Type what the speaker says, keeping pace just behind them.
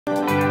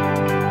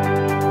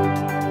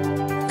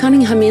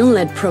Cunningham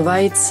Inlet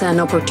provides an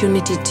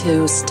opportunity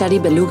to study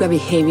beluga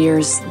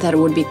behaviors that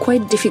would be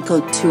quite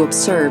difficult to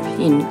observe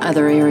in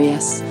other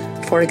areas.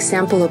 For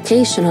example,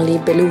 occasionally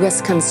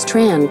belugas can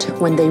strand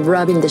when they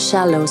rub in the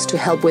shallows to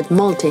help with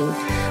molting,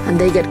 and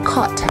they get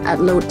caught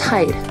at low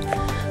tide.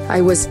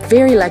 I was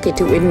very lucky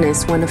to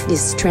witness one of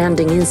these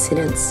stranding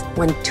incidents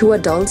when 2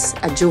 adults,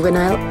 a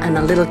juvenile and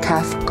a little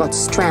calf, got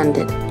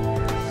stranded.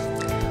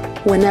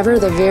 Whenever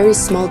the very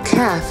small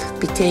calf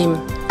became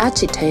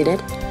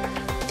agitated,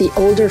 the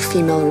older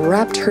female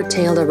wrapped her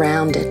tail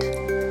around it.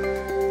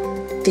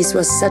 This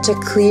was such a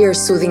clear,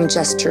 soothing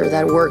gesture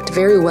that worked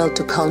very well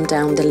to calm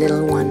down the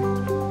little one.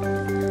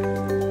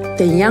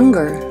 The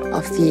younger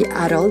of the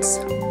adults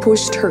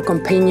pushed her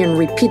companion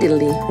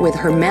repeatedly with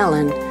her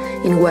melon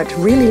in what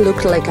really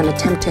looked like an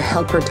attempt to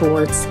help her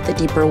towards the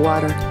deeper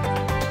water.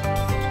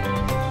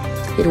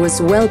 It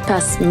was well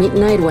past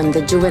midnight when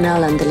the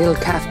juvenile and the little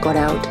calf got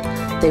out.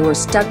 They were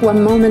stuck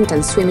one moment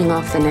and swimming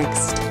off the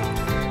next.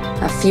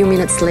 A few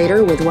minutes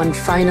later, with one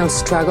final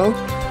struggle,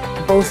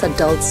 both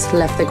adults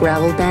left the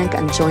gravel bank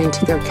and joined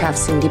their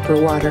calves in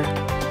deeper water.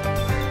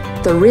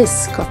 The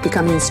risk of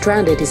becoming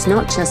stranded is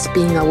not just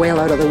being a whale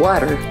out of the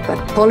water,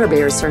 but polar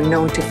bears are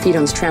known to feed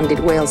on stranded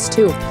whales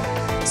too,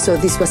 so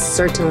this was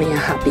certainly a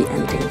happy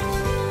ending.